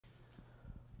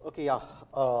Okay, yeah.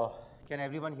 Can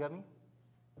everyone hear me?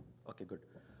 Okay, good.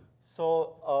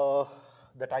 So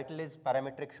the title is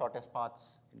Parametric Shortest Paths.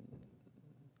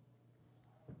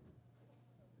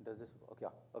 Does this? Okay, yeah.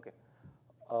 Okay.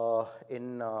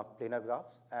 In planar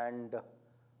graphs, and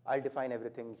I'll define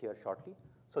everything here shortly.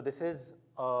 So this is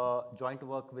joint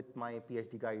work with my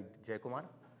PhD guide Jaikumar,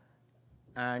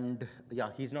 and yeah,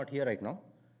 he's not here right now.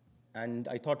 And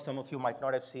I thought some of you might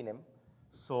not have seen him.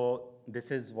 So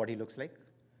this is what he looks like.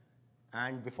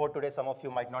 And before today, some of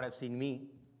you might not have seen me,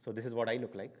 so this is what I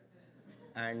look like.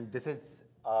 And this is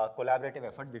a collaborative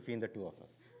effort between the two of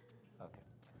us. Okay.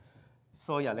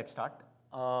 So yeah, let's start.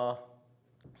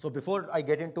 So before I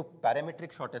get into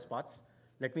parametric shortest paths,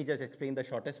 let me just explain the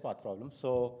shortest path problem.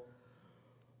 So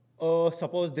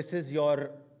suppose this is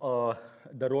your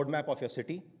the roadmap of your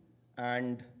city,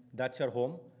 and that's your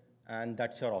home, and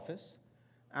that's your office.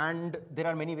 And there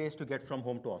are many ways to get from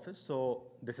home to office. So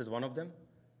this is one of them.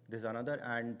 This is another.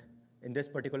 And in this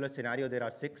particular scenario, there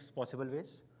are 6 possible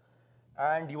ways.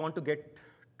 And you want to get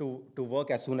to work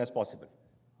as soon as possible.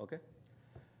 Okay?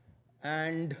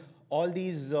 And all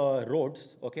these roads,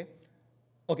 okay?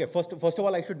 Okay, first of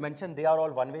all, I should mention they are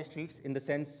all one-way streets in the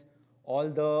sense all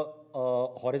the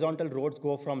horizontal roads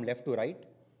go from left to right,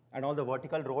 and all the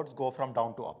vertical roads go from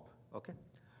down to up, okay?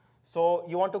 So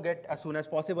you want to get as soon as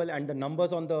possible, and the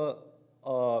numbers on the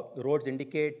roads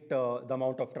indicate the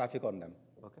amount of traffic on them,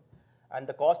 okay? And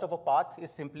the cost of a path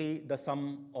is simply the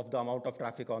sum of the amount of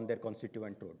traffic on their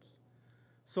constituent roads.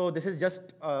 So this is just,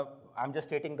 I'm just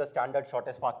stating the standard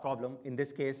shortest path problem. In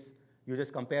this case, you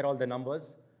just compare all the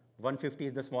numbers. 150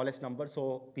 is the smallest number,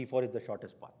 so P4 is the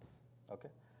shortest path, okay?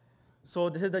 So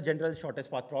this is the general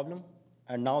shortest path problem.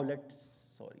 And now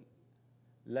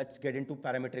let's get into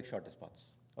parametric shortest paths,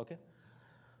 okay?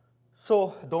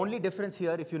 So the only difference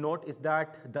here, if you note, is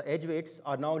that the edge weights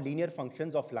are now linear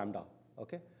functions of lambda,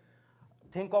 okay?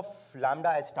 Think of lambda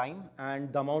as time,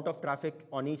 and the amount of traffic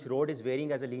on each road is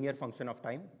varying as a linear function of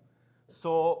time.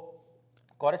 So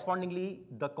correspondingly,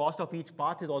 the cost of each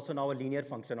path is also now a linear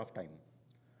function of time.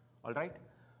 All right?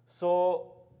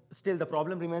 So still the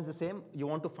problem remains the same. You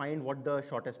want to find what the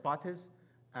shortest path is,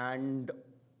 and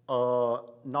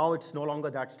now it's no longer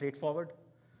that straightforward.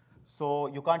 So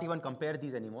you can't even compare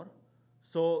these anymore.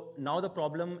 So now the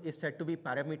problem is said to be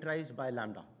parameterized by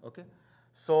lambda, okay?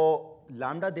 So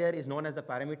lambda there is known as the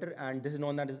parameter, and this is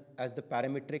known as the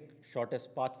parametric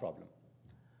shortest path problem.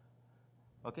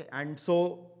 Okay, and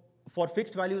so for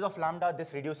fixed values of lambda,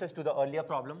 this reduces to the earlier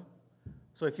problem.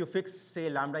 So if you fix, say,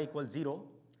 lambda equals 0,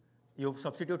 you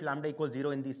substitute lambda equals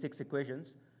 0 in these 6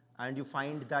 equations, and you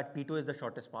find that P2 is the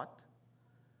shortest path.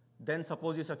 Then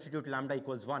suppose you substitute lambda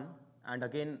equals 1, and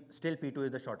again, still P2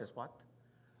 is the shortest path.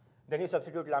 Then you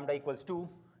substitute lambda equals 2,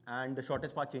 and the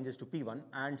shortest path changes to P1,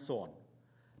 and so on.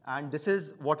 And this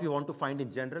is what we want to find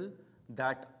in general,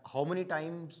 that how many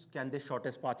times can this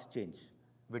shortest path change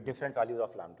with different values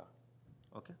of lambda,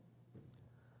 okay?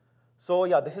 So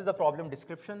yeah, this is the problem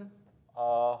description.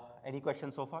 Any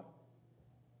questions so far?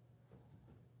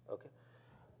 Okay.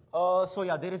 So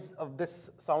yeah, there is, this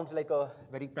sounds like a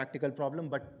very practical problem,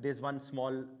 but there's one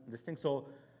small thing. So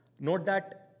note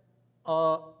that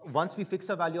once we fix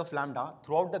a value of lambda,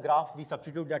 throughout the graph, we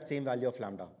substitute that same value of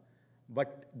lambda.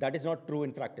 But that is not true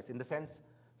in practice. In the sense,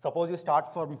 suppose you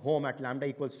start from home at lambda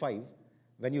equals 5.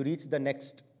 When you reach the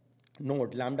next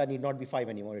node, lambda need not be 5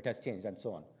 anymore. It has changed, and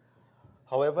so on.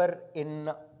 However,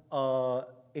 in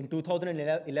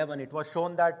 2011, it was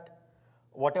shown that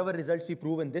whatever results we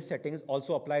prove in this setting is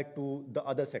also applied to the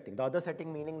other setting. The other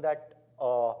setting meaning that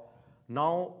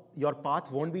now your path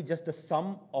won't be just the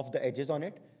sum of the edges on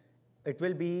it. It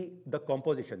will be the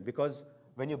composition, because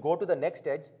when you go to the next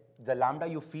edge, the lambda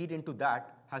you feed into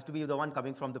that has to be the one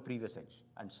coming from the previous edge,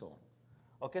 and so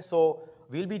on. Okay, so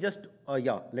we'll be just,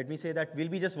 let me say that we'll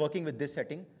be just working with this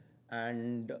setting,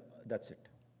 and that's it.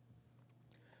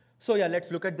 So yeah, let's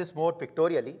look at this more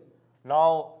pictorially.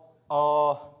 Now,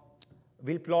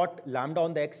 we'll plot lambda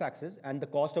on the x-axis, and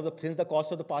since the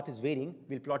cost of the path is varying,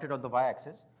 we'll plot it on the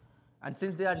y-axis. And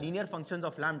since they are linear functions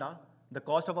of lambda, the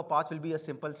cost of a path will be a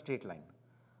simple straight line.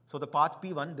 So the path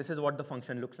P1, this is what the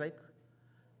function looks like.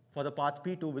 For the path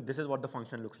P2, this is what the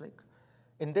function looks like.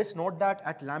 In this, note that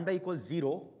at lambda equals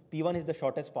 0, P1 is the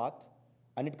shortest path,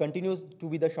 and it continues to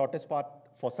be the shortest path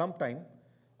for some time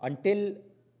until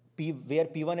where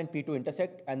P1 and P2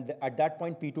 intersect, and at that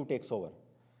point, P2 takes over.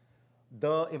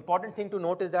 The important thing to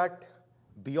note is that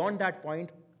beyond that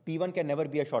point, P1 can never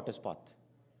be a shortest path,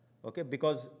 okay?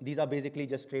 Because these are basically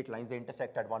just straight lines. They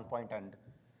intersect at one point, and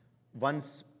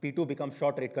once P2 becomes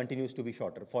shorter, it continues to be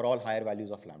shorter for all higher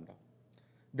values of lambda.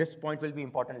 This point will be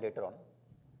important later on.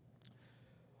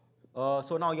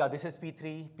 So now, yeah, this is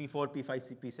P3, P4,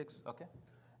 P5, P6, okay?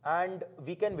 And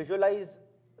we can visualize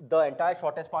the entire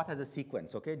shortest path as a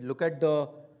sequence, okay? Look at the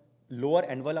lower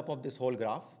envelope of this whole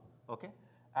graph, okay?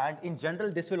 And in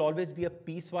general, this will always be a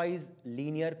piecewise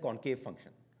linear concave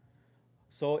function.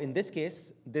 So in this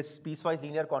case, this piecewise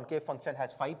linear concave function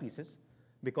has 5 pieces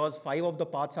because 5 of the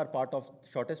paths are part of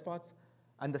shortest path.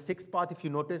 And the 6th path, if you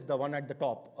notice the one at the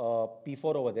top,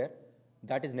 P4 over there,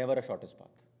 that is never a shortest path.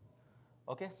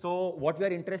 Okay, so what we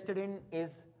are interested in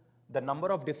is the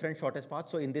number of different shortest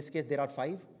paths. So in this case, there are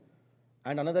 5.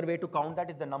 And another way to count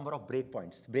that is the number of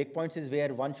breakpoints. Breakpoints is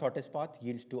where one shortest path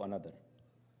yields to another.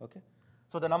 Okay,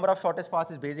 so the number of shortest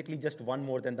paths is basically just one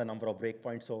more than the number of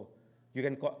breakpoints. So you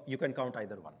can count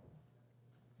either one.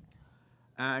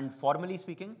 And formally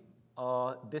speaking,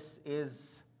 this is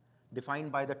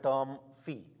defined by the term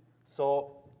phi.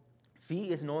 So phi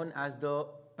is known as the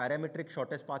parametric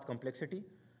shortest path complexity.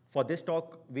 For this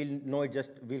talk,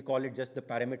 we'll call it just the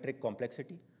parametric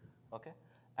complexity. Okay,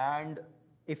 and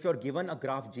if you're given a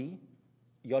graph G,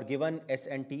 you're given S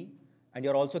and T, and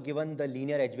you're also given the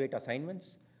linear edge weight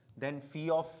assignments, then phi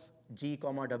of G,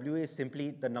 W is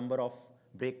simply the number of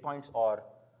breakpoints or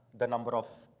the number of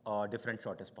different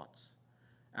shortest paths.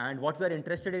 And what we are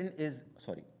interested in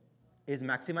is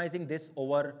maximizing this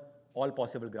over all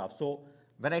possible graphs. So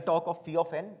when I talk of phi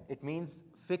of n, it means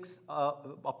fix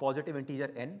a positive integer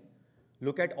n,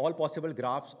 look at all possible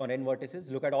graphs on n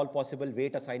vertices, look at all possible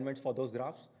weight assignments for those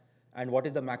graphs, and what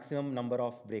is the maximum number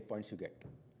of breakpoints you get.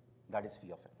 That is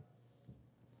phi of n.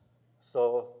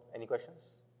 So any questions?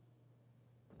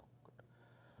 No.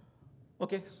 Good.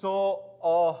 Okay, so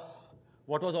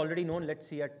what was already known, let's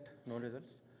see at known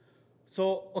results.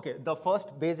 So, okay, the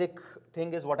first basic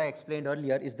thing is what I explained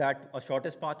earlier is that a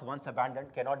shortest path once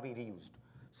abandoned cannot be reused.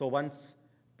 So once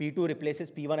P2 replaces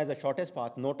P1 as a shortest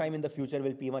path, no time in the future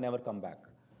will P1 ever come back.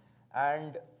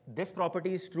 And this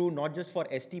property is true not just for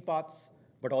ST paths,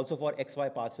 but also for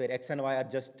XY paths, where X and Y are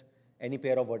just any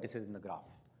pair of vertices in the graph.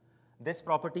 This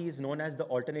property is known as the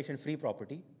alternation-free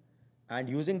property. And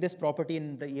using this property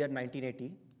in the year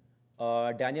 1980,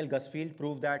 Daniel Gusfield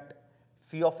proved that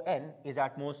phi of n is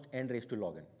at most n raised to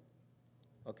log n.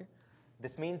 Okay?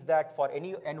 This means that for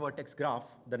any n vertex graph,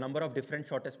 the number of different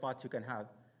shortest paths you can have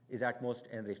is at most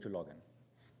n raised to log n.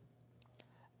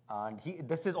 And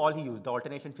this is all he used. The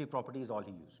alternation-free property is all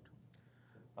he used.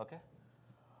 Okay?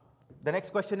 The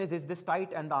next question is this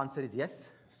tight? And the answer is yes.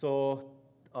 So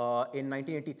in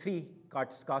 1983,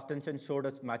 Carstensen showed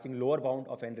us matching lower bound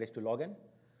of n raised to log n.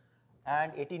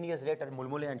 And 18 years later,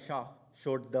 Mulmule and Shah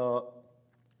showed the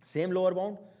same lower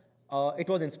bound. It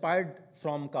was inspired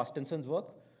from Carstensen's work,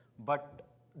 but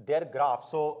their graph,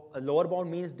 so a lower bound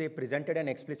means they presented an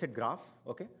explicit graph,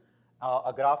 okay?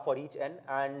 A graph for each n,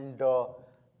 and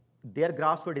their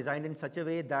graphs were designed in such a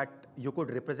way that you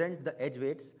could represent the edge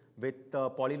weights with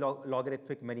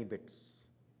polylogarithmic many bits,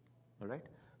 all right?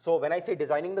 So when I say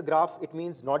designing the graph, it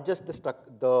means not just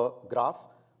the graph,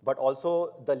 but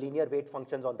also the linear weight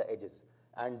functions on the edges.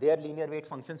 And their linear weight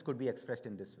functions could be expressed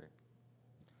in this way.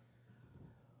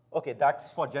 Okay, that's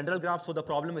for general graphs, so the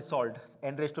problem is solved.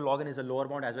 N raised to log n is a lower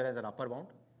bound as well as an upper bound.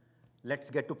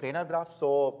 Let's get to planar graphs.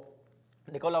 So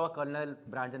Nikolova, Kernel,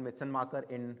 Brands, and Mitzenmacher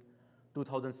in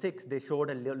 2006, they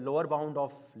showed a lower bound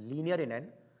of linear in n,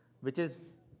 which is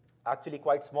actually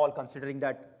quite small considering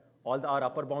that all our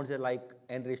upper bounds are like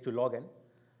n raised to log n.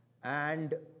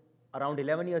 And around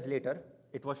 11 years later,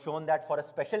 it was shown that for a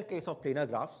special case of planar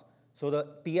graphs, so the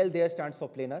PL there stands for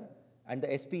planar, and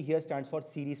the SP here stands for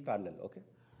series parallel, okay?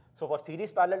 So for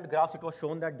series parallel graphs, it was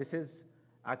shown that this is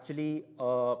actually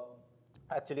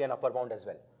an upper bound as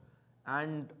well.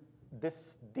 And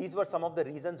these were some of the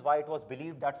reasons why it was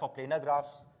believed that for planar graphs,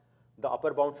 the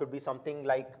upper bound should be something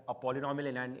like a polynomial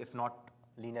in n, if not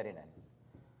linear in n.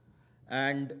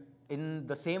 And in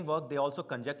the same work, they also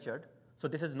conjectured. So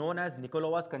this is known as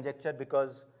Nikolova's conjecture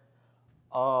because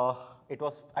it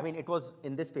was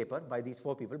in this paper by these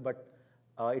 4 people, but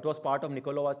it was part of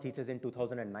Nikolova's thesis in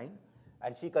 2009.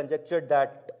 And she conjectured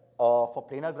that for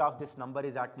planar graphs, this number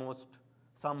is at most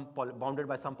bounded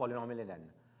by some polynomial in n.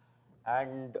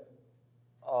 And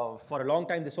for a long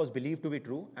time, this was believed to be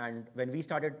true. And when we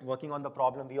started working on the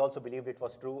problem, we also believed it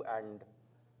was true. And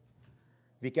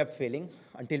we kept failing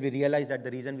until we realized that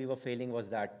the reason we were failing was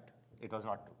that it was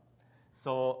not true.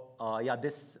 So yeah,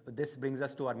 this brings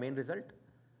us to our main result.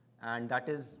 And that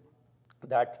is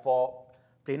that for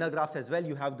planar graphs as well,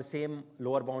 you have the same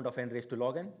lower bound of n raised to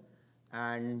log n.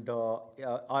 And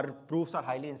our proofs are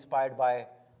highly inspired by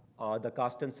the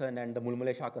Carstensen and the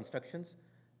Mulmule-Shah constructions.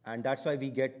 And that's why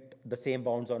we get the same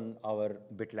bounds on our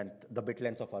bit length, the bit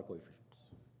lengths of our coefficients.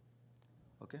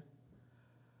 Okay?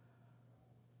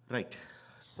 Right.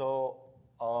 So,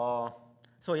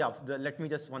 yeah, let me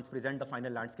just once present the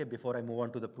final landscape before I move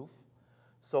on to the proof.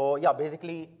 So yeah,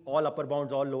 basically all upper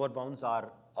bounds, all lower bounds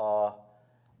are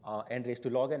n raised to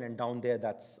log n, and down there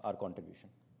that's our contribution.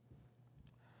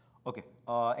 Okay,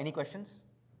 any questions?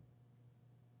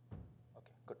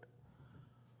 Okay, good.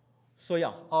 So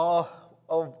yeah,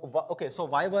 okay, so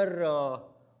why were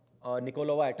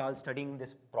Nikolova et al. Studying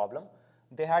this problem?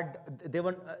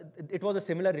 It was a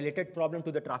similar related problem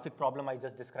to the traffic problem I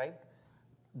just described.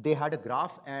 They had a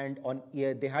graph and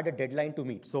they had a deadline to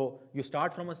meet. So you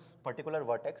start from a particular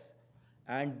vertex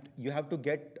and you have to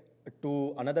get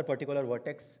to another particular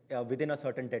vertex within a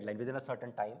certain deadline, within a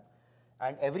certain time.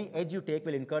 And every edge you take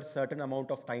will incur certain amount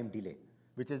of time delay,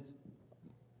 which is,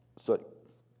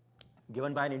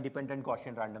 given by an independent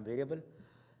Gaussian random variable.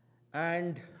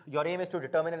 And your aim is to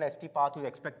determine an ST path whose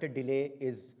expected delay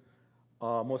is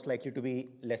most likely to be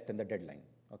less than the deadline,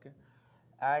 okay?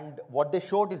 And what they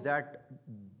showed is that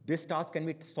this task can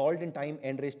be solved in time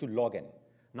n raised to log n.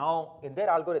 Now, in their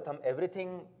algorithm,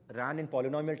 everything ran in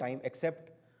polynomial time except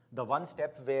the one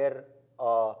step where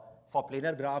for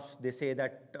planar graphs, they say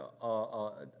that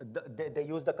they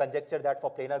use the conjecture that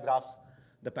for planar graphs,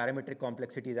 the parametric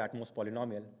complexity is at most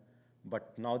polynomial.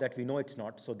 But now that we know it's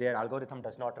not, so their algorithm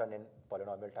does not run in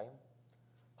polynomial time.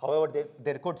 However,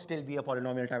 there could still be a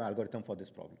polynomial time algorithm for this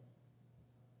problem.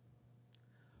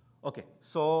 Okay,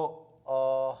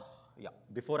 so yeah,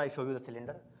 before I show you the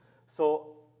cylinder,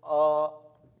 so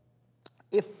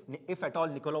if at all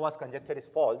Nikolova's conjecture is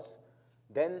false,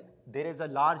 then there is a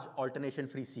large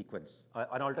alternation-free sequence.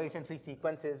 An alternation-free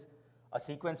sequence is a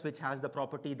sequence which has the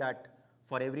property that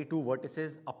for every two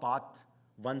vertices, a path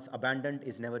once abandoned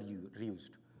is never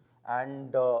reused.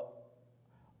 And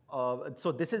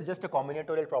so this is just a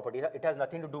combinatorial property. It has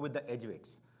nothing to do with the edge weights.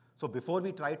 So before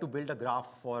we try to build a graph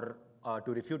for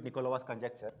to refute Nikolova's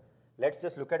conjecture, let's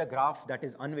just look at a graph that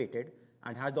is unweighted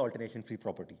and has the alternation-free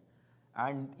property.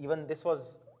 And even this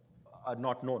was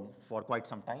not known for quite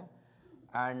some time.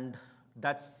 And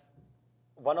that's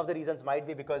one of the reasons might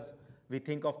be because we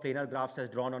think of planar graphs as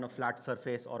drawn on a flat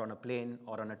surface or on a plane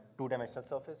or on a two-dimensional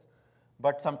surface.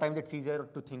 But sometimes it's easier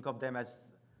to think of them as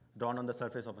drawn on the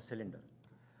surface of a cylinder.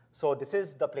 So this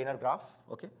is the planar graph,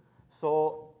 okay?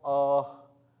 So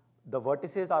the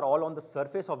vertices are all on the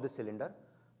surface of the cylinder.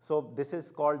 So this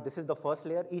is the first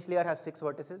layer. Each layer has 6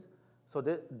 vertices. So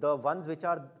the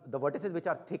vertices which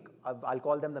are thick, I'll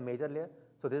call them the major layer.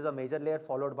 So this is a major layer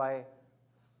followed by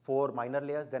 4 minor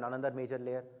layers, then another major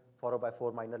layer followed by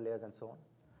 4 minor layers and so on,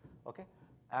 okay?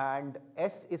 And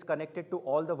S is connected to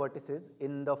all the vertices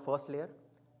in the first layer.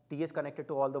 T is connected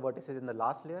to all the vertices in the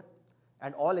last layer.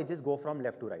 And all edges go from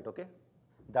left to right, okay?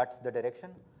 That's the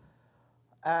direction.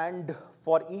 And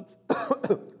for each,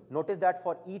 notice that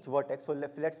for each vertex, so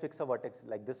let's fix a vertex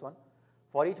like this one.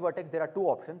 For each vertex, there are 2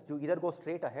 options. You either go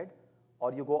straight ahead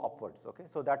or you go upwards, okay?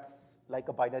 So that's like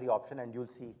a binary option, and you'll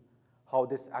see how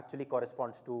this actually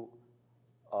corresponds to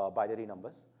binary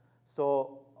numbers.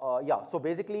 So yeah, so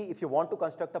basically, if you want to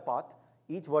construct a path,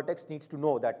 each vertex needs to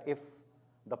know that if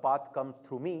the path comes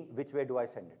through me, which way do I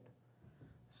send it?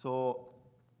 So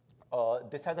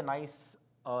this has a nice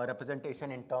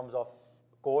representation in terms of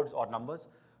codes or numbers.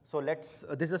 So this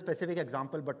is a specific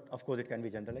example, but of course it can be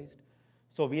generalized.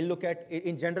 So we'll look at,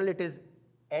 in general, it is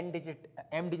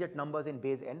m-digit numbers in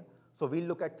base n. So we'll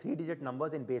look at 3-digit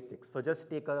numbers in base 6. So just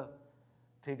take a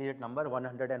 3-digit number,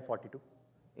 142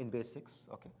 in base 6,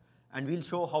 okay? And we'll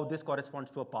show how this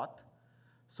corresponds to a path.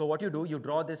 So what you do, you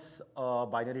draw this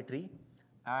binary tree,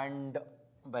 and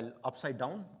well, upside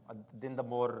down, in the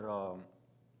more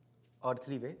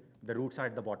earthly way, the roots are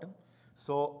at the bottom.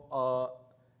 So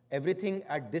everything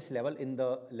at this level, in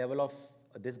the level of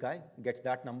this guy, gets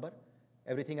that number.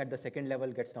 Everything at the second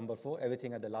level gets number 4.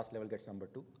 Everything at the last level gets number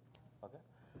 2. Okay.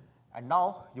 And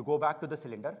now you go back to the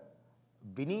cylinder.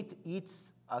 Beneath each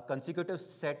consecutive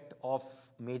set of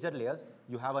major layers,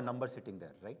 you have a number sitting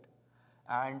there, right?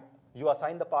 And you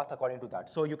assign the path according to that.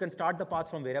 So you can start the path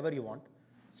from wherever you want.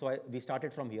 So we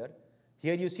started from here.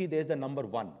 Here you see there's the number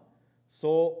 1.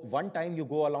 So one time you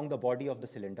go along the body of the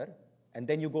cylinder, and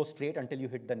then you go straight until you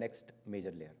hit the next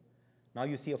major layer. Now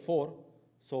you see a 4.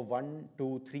 So 1,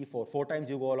 2, 3, 4. 4 times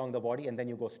you go along the body, and then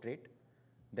you go straight.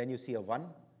 Then you see a 1.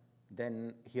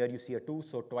 Then here you see a 2.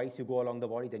 So twice you go along the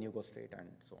body, then you go straight, and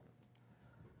so on.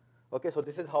 Okay, so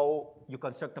this is how you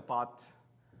construct a path,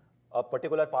 a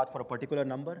particular path for a particular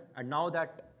number. And now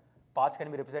that paths can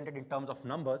be represented in terms of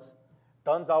numbers,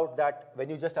 turns out that when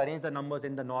you just arrange the numbers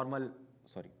in the normal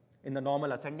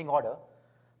ascending order,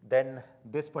 then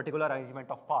this particular arrangement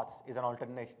of paths is an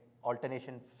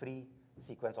alternation-free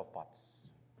sequence of paths.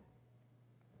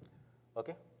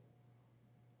 Okay,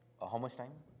 How much time?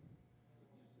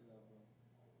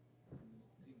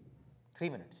 3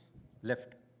 minutes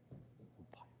left.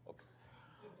 Okay.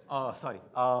 Sorry.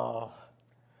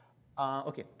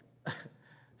 Okay.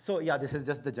 So yeah, this is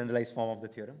just the generalized form of the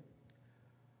theorem.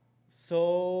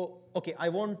 So, okay, I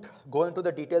won't go into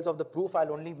the details of the proof.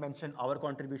 I'll only mention our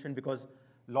contribution because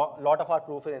lot of our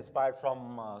proof is inspired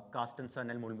from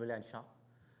Carstensen and Mulmule and Shah.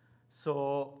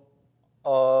 So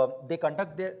they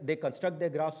construct their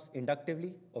graphs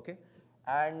inductively, okay,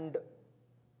 and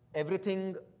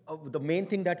everything. The main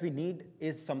thing that we need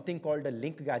is something called a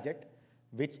link gadget,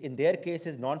 which in their case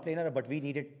is non-planar, but we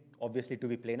need it obviously to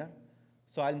be planar.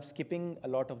 So I'm skipping a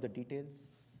lot of the details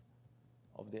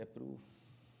of their proof.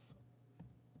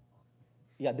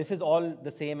 Yeah, this is all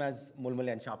the same as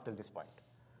Mulmule and Sharp till this point.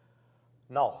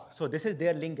 Now, so this is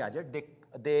their link gadget.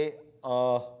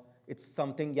 It's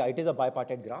something, yeah, it is a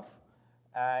bipartite graph,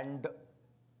 and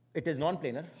it is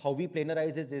non-planar. How we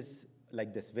planarize is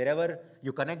like this. Wherever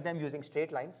you connect them using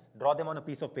straight lines, draw them on a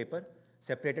piece of paper,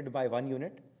 separated by 1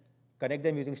 unit, connect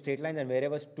them using straight lines, and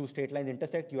wherever 2 straight lines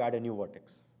intersect, you add a new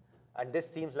vertex. And this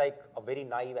seems like a very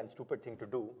naive and stupid thing to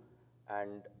do.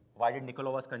 And why did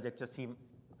Nikolova's conjecture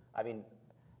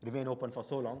remain open for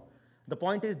so long? The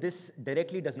point is this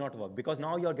directly does not work because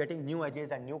now you're getting new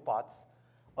edges and new paths.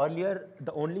 Earlier,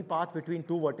 the only path between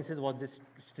 2 vertices was this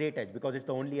straight edge because it's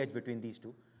the only edge between these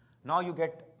 2. Now you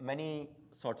get many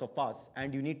sorts of paths,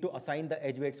 and you need to assign the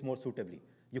edge weights more suitably.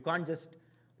 You can't just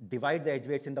divide the edge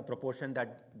weights in the proportion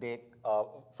that they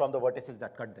from the vertices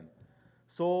that cut them.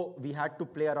 So we had to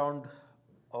play around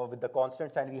with the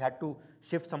constants, and we had to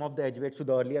shift some of the edge weights to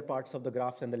the earlier parts of the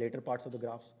graphs and the later parts of the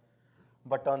graphs.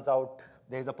 But turns out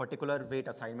there is a particular weight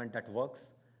assignment that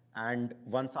works, and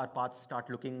once our paths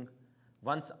start looking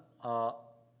like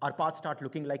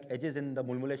edges in the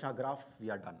Mulmule-Shah graph, we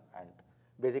are done, and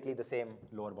basically the same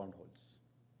lower bound holds.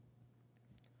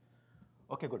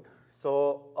 Okay, good.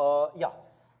 So yeah,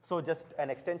 so just an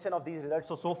extension of these results.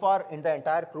 So far in the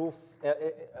entire proof,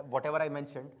 whatever I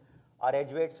mentioned, our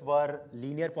edge weights were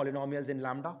linear polynomials in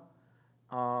lambda.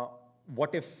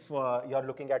 What if you're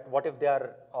looking at, what if they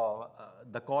are,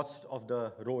 the cost of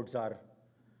the roads are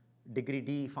degree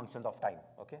d functions of time,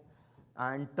 okay?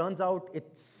 And turns out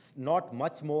it's not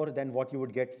much more than what you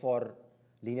would get for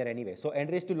linear anyway. So n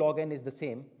raised to log n is the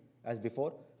same as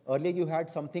before. Earlier you had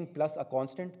something plus a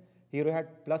constant. Here you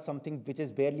had plus something which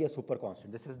is barely a super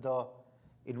constant. This is the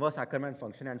inverse Ackermann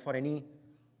function, and for any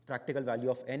practical value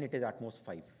of n, it is at most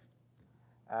 5.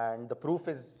 And the proof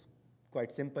is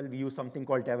quite simple. We use something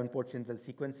called Davenport-Schinzel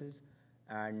sequences,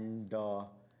 and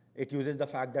it uses the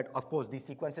fact that, of course, these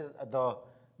sequences,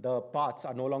 the paths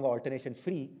are no longer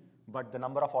alternation-free, but the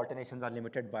number of alternations are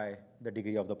limited by the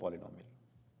degree of the polynomial.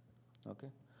 Okay.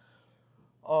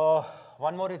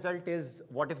 One more result is,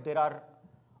 what if there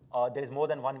is more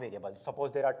than one variable?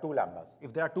 Suppose there are 2 lambdas.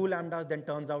 If there are 2 lambdas, then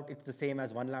turns out it's the same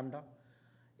as 1 lambda.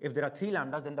 If there are 3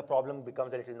 lambdas, then the problem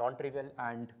becomes a little non-trivial,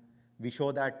 and we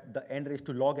show that the n raised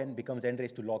to log n becomes n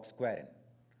raised to log square n.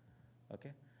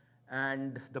 Okay?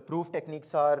 And the proof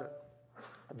techniques are,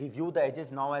 we view the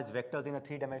edges now as vectors in a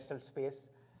 3-dimensional space,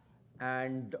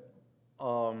 and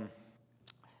so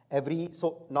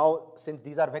now since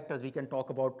these are vectors, we can talk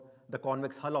about the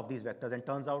convex hull of these vectors, and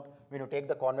turns out when you take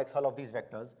the convex hull of these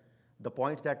vectors, the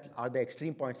points that are the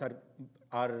extreme points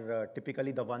are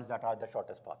typically the ones that are the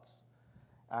shortest paths.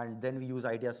 And then we use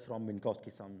ideas from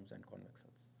Minkowski sums and convex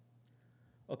hulls.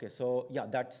 Okay, so yeah,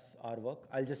 that's our work.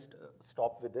 I'll just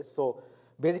stop with this. So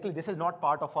basically, this is not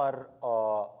part of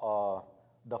our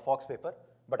the Fox paper,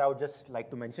 but I would just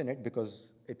like to mention it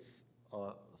because it's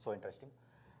so interesting.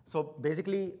 So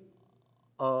basically,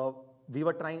 we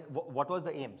were trying, what was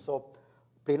the aim? So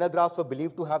planar graphs were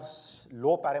believed to have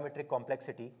low parametric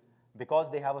complexity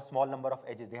because they have a small number of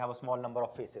edges, they have a small number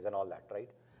of faces and all that, right?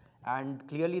 And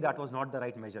clearly that was not the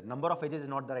right measure. Number of edges is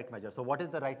not the right measure. So what is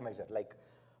the right measure? Like,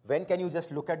 when can you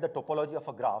just look at the topology of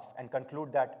a graph and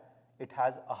conclude that it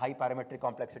has a high parametric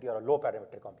complexity or a low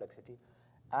parametric complexity?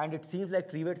 And it seems like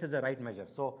tree weights is the right measure.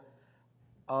 So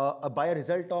by a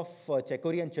result of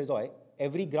Chekouri and Chezoy,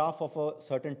 every graph of a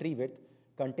certain tree width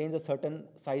contains a certain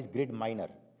size grid minor.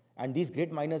 And these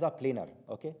grid minors are planar,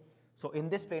 okay? So in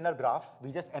this planar graph,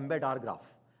 we just embed our graph.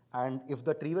 And if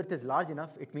the tree width is large enough,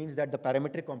 it means that the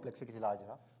parametric complexity is large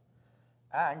enough.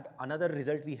 And another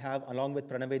result we have along with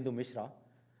Pranavendu Mishra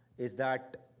is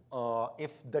that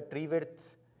if the tree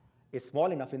width is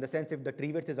small enough, in the sense if the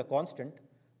tree width is a constant,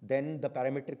 then the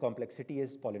parametric complexity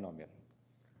is polynomial.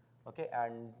 Okay,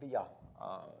 and yeah,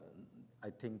 I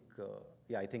think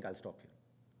I'll stop here.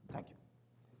 Thank you.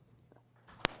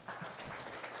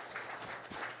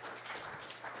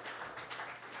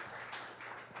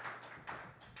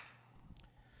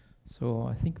 So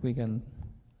I think we can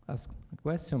ask a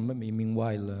question. Maybe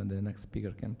meanwhile the next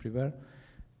speaker can prepare.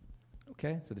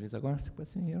 Okay, so there is a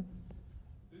question here.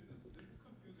 This is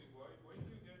confusing. Why do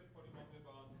you get a polynomial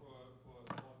bound for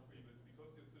small 3 bits? Because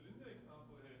your cylinder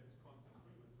example had constant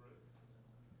 3 bits, right?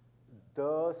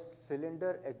 The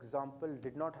cylinder example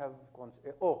did not have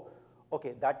constant. Oh,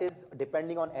 okay. That is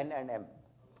depending on n and m.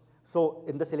 So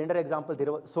in the cylinder example,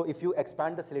 so if you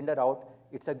expand the cylinder out,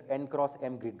 it's an n cross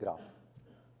m grid graph.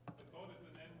 I thought it's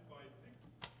an n by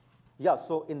 6. Yeah.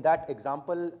 So in that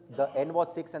example, the n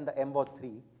was 6 and the m was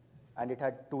 3, and it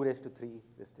had 2 raised to 3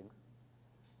 these things.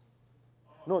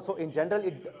 No. So in general,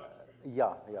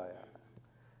 yeah.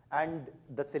 And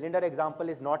the cylinder example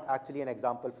is not actually an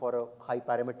example for a high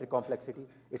parametric complexity.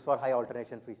 It's for high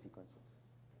alternation-free sequences.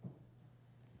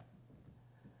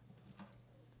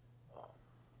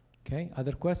 Okay,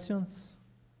 other questions?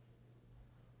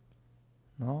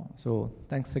 No? So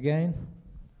thanks again.